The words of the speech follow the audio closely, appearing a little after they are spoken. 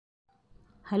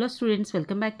Hello students,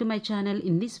 welcome back to my channel.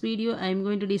 In this video, I am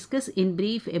going to discuss in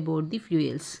brief about the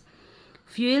fuels.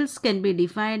 Fuels can be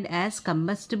defined as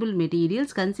combustible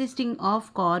materials consisting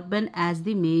of carbon as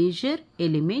the major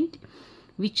element,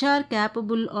 which are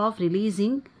capable of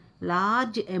releasing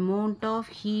large amount of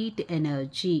heat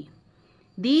energy.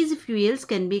 These fuels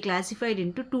can be classified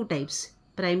into two types,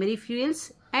 primary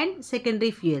fuels and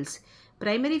secondary fuels.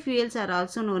 Primary fuels are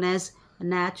also known as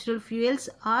natural fuels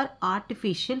or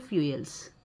artificial fuels.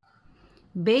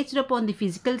 Based upon the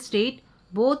physical state,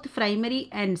 both primary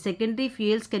and secondary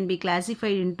fuels can be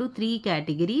classified into three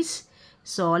categories: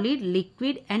 solid,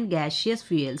 liquid and gaseous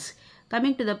fuels.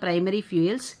 Coming to the primary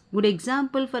fuels, good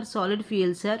example for solid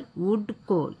fuels are wood,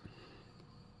 coal,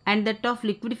 and that of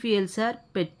liquid fuels are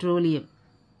petroleum.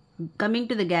 Coming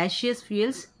to the gaseous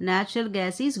fuels, natural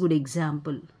gas is good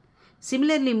example.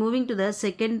 Similarly, moving to the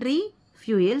secondary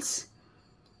fuels,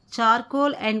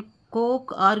 charcoal and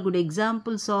coke are good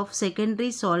examples of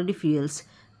secondary solid fuels.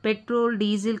 Petrol,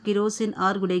 diesel, kerosene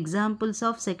are good examples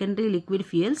of secondary liquid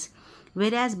fuels,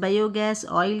 whereas biogas,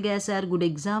 oil gas are good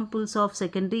examples of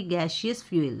secondary gaseous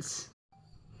fuels.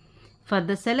 For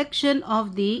the selection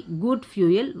of the good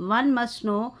fuel, one must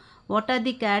know what are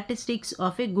the characteristics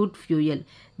of a good fuel.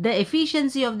 The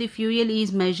efficiency of the fuel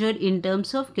is measured in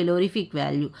terms of calorific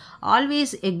value.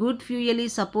 Always a good fuel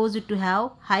is supposed to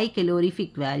have high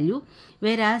calorific value,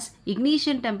 whereas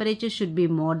ignition temperature should be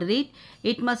moderate.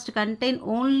 It must contain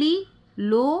only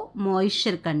low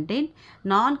moisture content,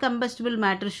 non-combustible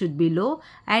matter should be low,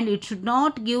 and it should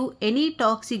not give any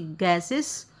toxic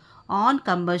gases on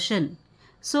combustion.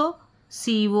 So,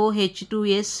 CO,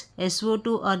 H2S,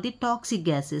 SO2 are the toxic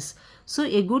gases. So,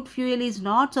 a good fuel is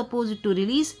not supposed to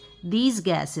release these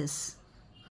gases.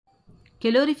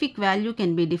 Calorific value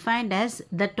can be defined as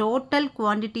the total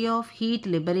quantity of heat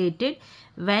liberated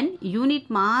when unit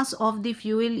mass of the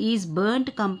fuel is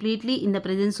burnt completely in the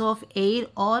presence of air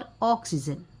or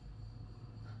oxygen.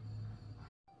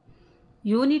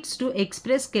 Units to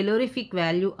express calorific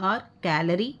value are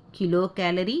calorie,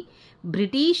 kilocalorie,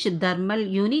 British thermal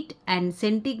unit and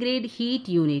centigrade heat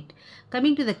unit.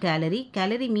 Coming to the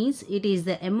calorie means it is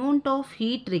the amount of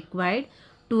heat required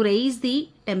to raise the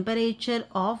temperature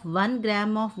of 1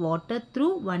 gram of water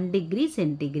through 1 degree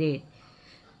centigrade.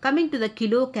 Coming to the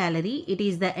kilocalorie, it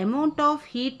is the amount of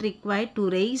heat required to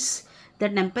raise the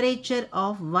temperature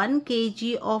of 1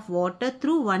 kg of water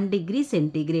through 1 degree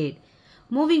centigrade.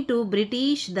 Moving to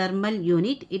British thermal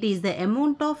unit, it is the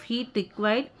amount of heat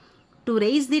required to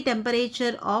raise the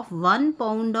temperature of 1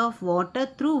 pound of water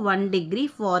through 1 degree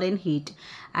Fahrenheit.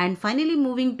 And finally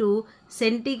moving to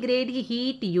centigrade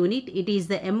heat unit, it is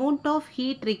the amount of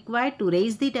heat required to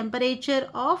raise the temperature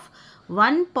of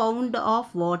 1 pound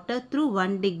of water through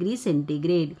 1 degree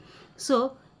centigrade.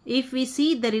 So, if we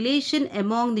see the relation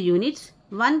among the units,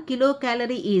 1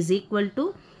 kilocalorie is equal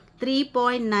to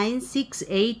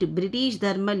 3.968 British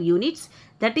thermal units,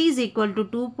 that is equal to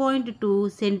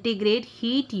 2.2 centigrade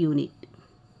heat unit.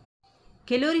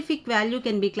 Calorific value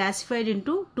can be classified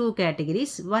into two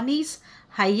categories. One is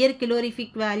higher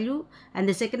calorific value and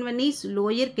the second one is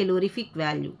lower calorific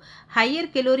value. Higher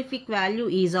calorific value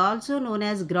is also known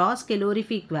as gross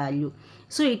calorific value.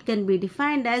 So it can be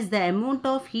defined as the amount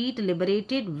of heat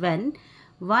liberated when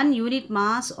 1 unit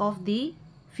mass of the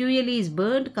fuel is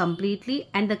burned completely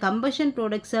and the combustion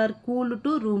products are cooled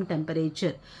to room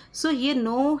temperature. So here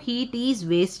no heat is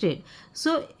wasted.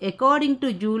 So according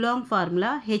to Joule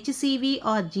formula, HCV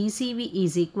or GCV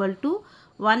is equal to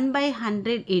 1 by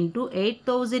 100 into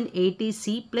 8080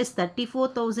 C plus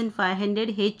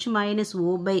 34500 H minus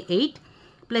O by 8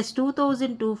 plus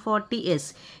 2240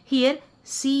 S. Here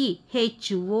C,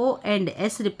 H, O and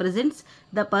S represents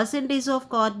the percentage of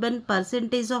carbon,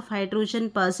 percentage of hydrogen,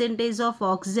 percentage of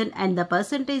oxygen and the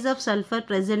percentage of sulfur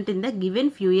present in the given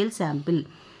fuel sample.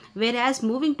 Whereas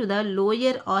moving to the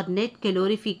lower or net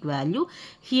calorific value,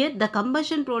 here the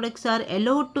combustion products are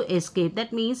allowed to escape.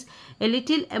 That means a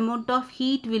little amount of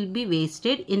heat will be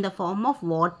wasted in the form of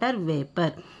water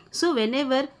vapor. So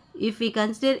whenever if we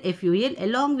consider a fuel,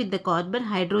 along with the carbon,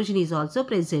 hydrogen is also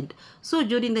present. So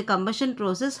during the combustion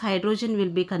process, hydrogen will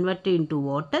be converted into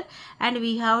water and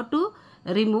we have to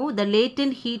remove the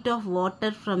latent heat of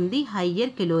water from the higher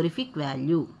calorific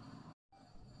value.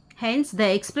 Hence,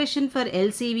 the expression for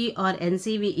LCV or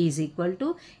NCV is equal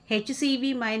to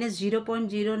HCV minus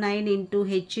 0.09 into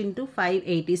H into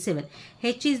 587.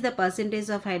 H is the percentage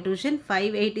of hydrogen,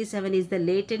 587 is the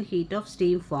latent heat of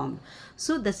steam formed.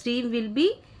 So, the steam will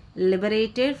be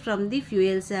liberated from the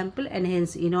fuel sample and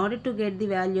hence in order to get the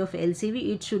value of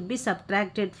LCV, it should be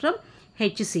subtracted from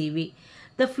HCV.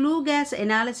 The flue gas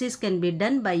analysis can be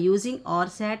done by using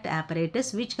ORSAT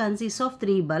apparatus, which consists of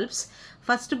 3 bulbs.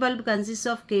 First bulb consists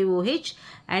of KOH,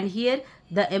 and here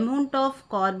the amount of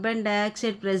carbon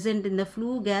dioxide present in the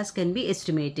flue gas can be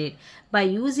estimated. By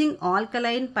using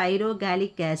alkaline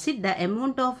pyrogallic acid, the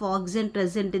amount of oxygen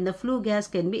present in the flue gas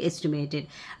can be estimated.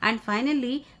 And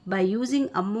finally, by using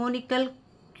ammonical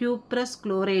cuprous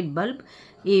chloride bulb,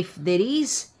 if there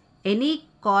is any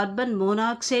carbon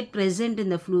monoxide present in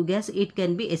the flue gas, it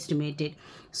can be estimated.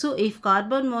 So if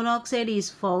carbon monoxide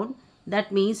is found,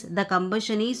 that means the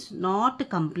combustion is not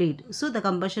complete. So the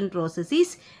combustion process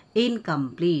is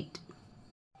incomplete.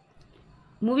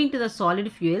 Moving to the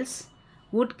solid fuels,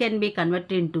 wood can be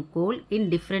converted into coal in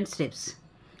different steps.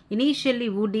 Initially,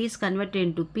 wood is converted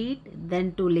into peat,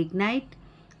 then to lignite.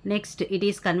 Next, it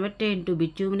is converted into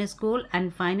bituminous coal,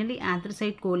 and finally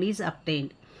anthracite coal is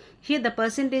obtained. Here the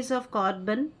percentage of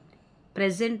carbon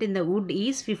present in the wood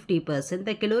is 50%.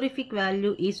 The calorific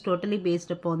value is totally based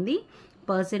upon the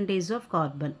percentage of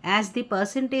carbon. As the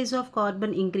percentage of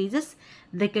carbon increases,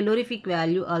 the calorific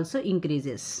value also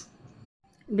increases.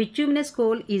 Bituminous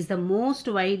coal is the most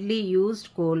widely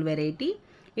used coal variety.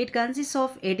 It consists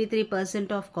of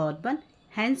 83% of carbon.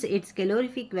 Hence, its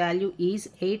calorific value is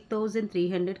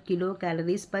 8,300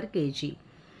 kilocalories per kg.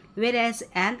 Whereas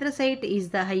anthracite is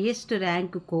the highest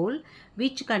rank coal,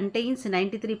 which contains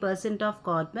 93% of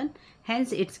carbon.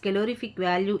 Hence, its calorific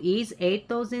value is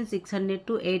 8,600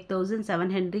 to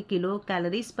 8,700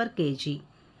 kilocalories per kg.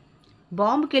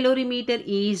 Bomb calorimeter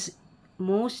is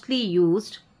mostly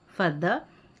used for the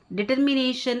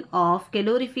determination of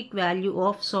calorific value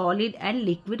of solid and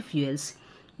liquid fuels,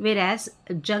 whereas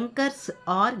Junkers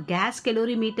or gas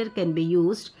calorimeter can be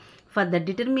used for the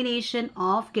determination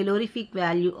of calorific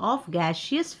value of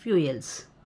gaseous fuels.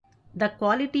 The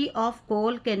quality of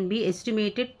coal can be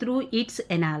estimated through its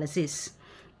analysis.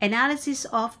 Analysis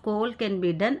of coal can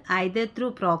be done either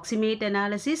through proximate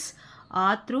analysis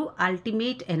or through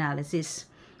ultimate analysis.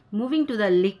 Moving to the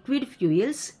liquid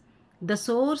fuels, the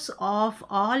source of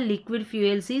all liquid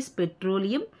fuels is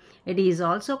petroleum. It is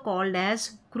also called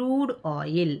as crude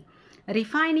oil.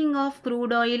 Refining of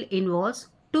crude oil involves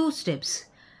 2 steps.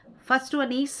 First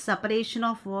one is separation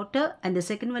of water, and the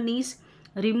second one is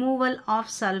removal of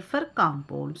sulfur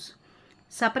compounds.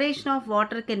 Separation of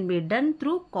water can be done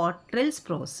through Cottrell's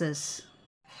process.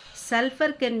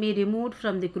 Sulfur can be removed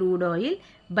from the crude oil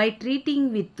by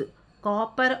treating with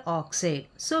copper oxide.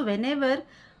 So whenever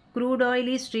crude oil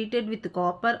is treated with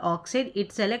copper oxide, it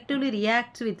selectively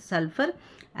reacts with sulfur,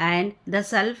 and the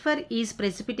sulfur is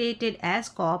precipitated as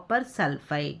copper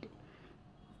sulfide.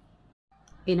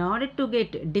 In order to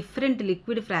get different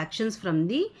liquid fractions from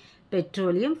the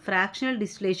petroleum, fractional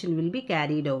distillation will be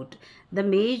carried out. The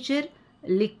major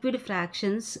liquid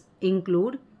fractions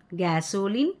include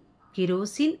gasoline,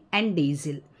 kerosene and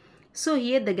diesel. So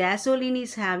here the gasoline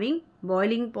is having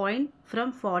boiling point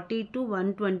from 40 to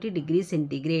 120 degrees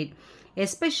centigrade.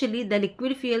 Especially the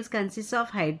liquid fuels consist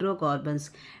of hydrocarbons.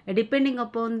 Depending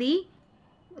upon the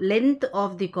length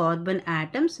of the carbon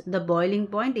atoms, the boiling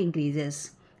point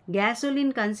increases.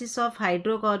 Gasoline consists of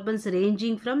hydrocarbons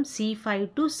ranging from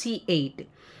C5 to C8.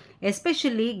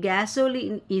 Especially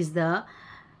gasoline is the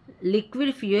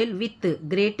liquid fuel with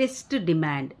greatest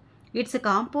demand. Its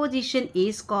composition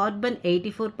is carbon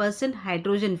 84%,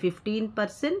 hydrogen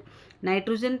 15%,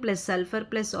 nitrogen plus sulfur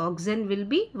plus oxygen will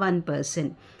be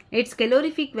 1%. Its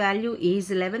calorific value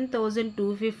is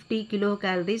 11,250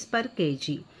 kilocalories per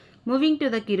kg. Moving to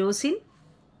the kerosene,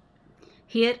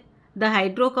 here the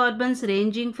hydrocarbons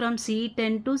ranging from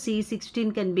C10 to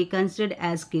C16 can be considered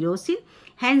as kerosene.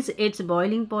 Hence, its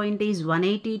boiling point is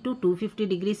 180 to 250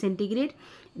 degrees centigrade.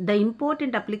 The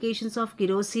important applications of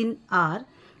kerosene are: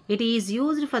 it is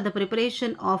used for the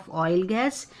preparation of oil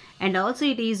gas, and also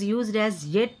it is used as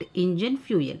jet engine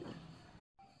fuel.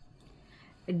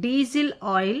 Diesel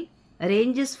oil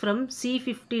ranges from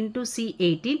C15 to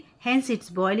C18. Hence, its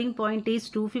boiling point is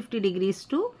 250 degrees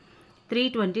to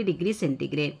 320 degrees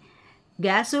centigrade.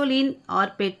 Gasoline or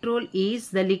petrol is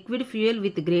the liquid fuel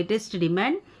with greatest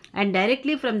demand, and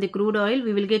directly from the crude oil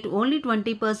we will get only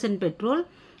 20% petrol.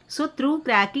 So through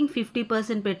cracking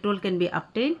 50% petrol can be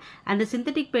obtained, and the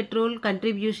synthetic petrol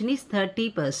contribution is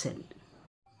 30%.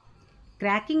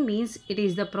 Cracking means it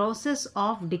is the process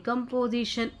of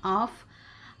decomposition of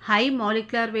high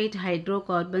molecular weight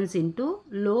hydrocarbons into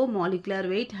low molecular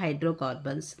weight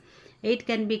hydrocarbons. It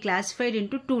can be classified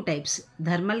into 2 types: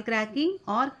 thermal cracking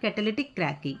or catalytic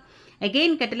cracking.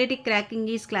 Again, catalytic cracking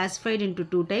is classified into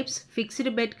 2 types: fixed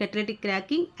bed catalytic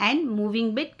cracking and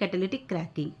moving bed catalytic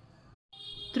cracking.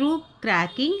 Through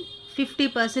cracking,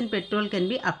 50% petrol can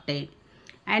be obtained,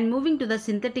 And moving to the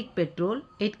synthetic petrol,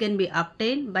 it can be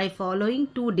obtained by following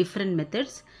two different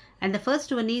methods. And the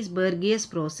first one is Burgess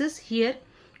process. Here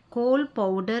coal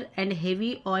powder and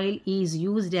heavy oil is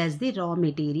used as the raw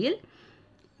material.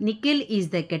 Nickel is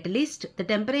the catalyst. The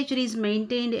temperature is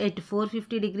maintained at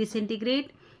 450 degrees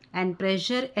centigrade and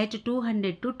pressure at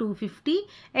 200 to 250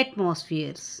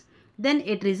 atmospheres. Then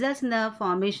it results in the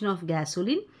formation of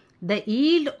gasoline. The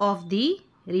yield of the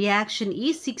reaction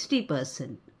is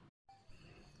 60%.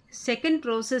 Second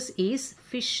process is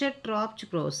Fischer-Tropsch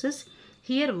process.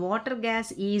 Here water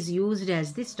gas is used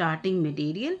as the starting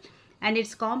material and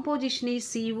its composition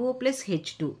is CO plus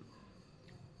H2.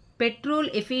 Petrol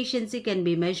efficiency can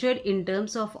be measured in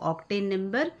terms of octane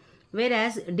number,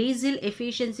 whereas diesel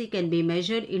efficiency can be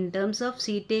measured in terms of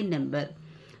cetane number.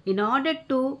 In order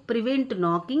to prevent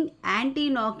knocking,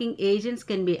 anti-knocking agents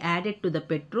can be added to the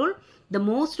petrol. The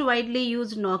most widely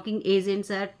used knocking agents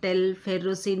are TEL,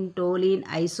 ferrocene, toluene,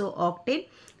 isooctane.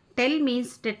 TEL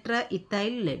means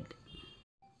tetraethyl lead.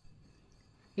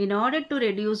 In order to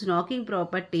reduce knocking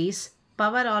properties,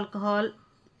 power alcohol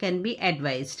can be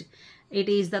advised. It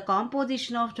is the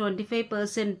composition of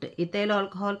 25% ethyl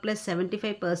alcohol plus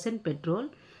 75% petrol.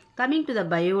 Coming to the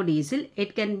biodiesel,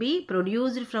 it can be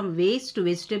produced from waste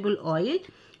vegetable oil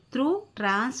through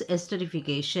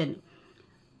trans-esterification.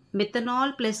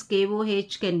 Methanol plus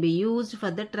KOH can be used for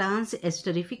the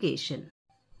trans-esterification.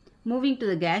 Moving to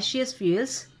the gaseous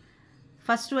fuels,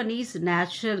 first one is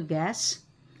natural gas.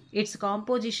 Its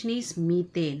composition is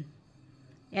methane.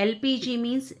 LPG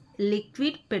means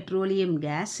liquid petroleum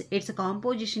gas. Its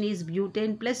composition is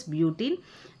butane plus butene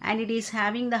and it is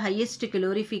having the highest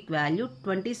calorific value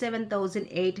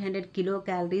 27,800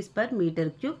 kilocalories per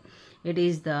meter cube. It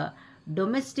is the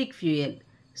domestic fuel.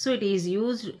 So it is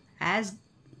used as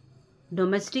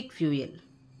domestic fuel.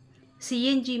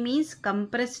 CNG means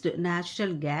compressed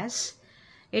natural gas.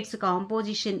 Its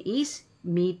composition is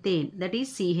methane, that is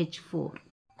CH4.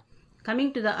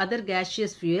 Coming to the other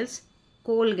gaseous fuels,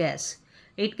 coal gas.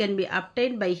 It can be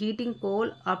obtained by heating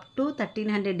coal up to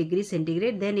 1300 degrees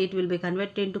centigrade. Then it will be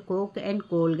converted into coke and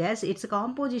coal gas. Its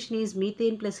composition is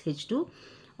methane plus H2.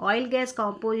 Oil gas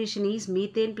composition is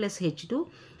methane plus H2.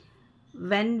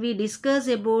 When we discuss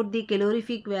about the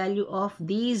calorific value of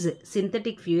these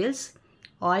synthetic fuels,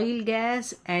 oil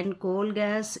gas and coal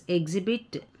gas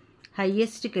exhibit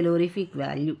highest calorific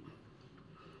value.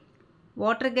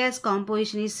 Water gas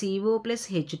composition is CO plus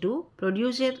H2.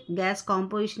 Producer gas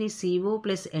composition is CO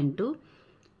plus N2.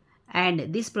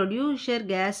 And this producer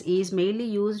gas is mainly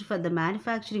used for the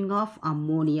manufacturing of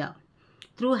ammonia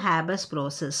through Haber's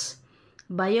process.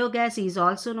 Biogas is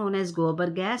also known as gobar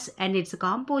gas and its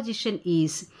composition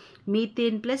is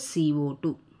methane plus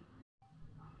CO2.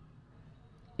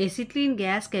 Acetylene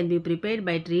gas can be prepared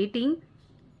by treating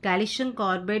calcium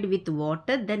carbide with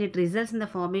water. Then it results in the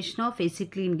formation of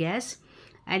acetylene gas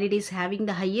and it is having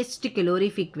the highest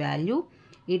calorific value.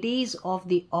 It is of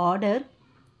the order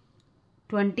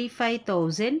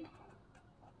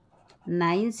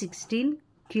 25,916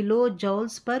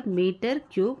 kilojoules per meter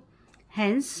cube.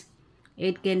 Hence,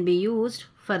 it can be used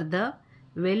for the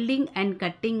welding and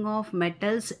cutting of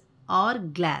metals or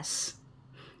glass.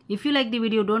 If you like the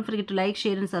video, don't forget to like,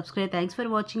 share and subscribe. Thanks for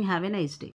watching. Have a nice day.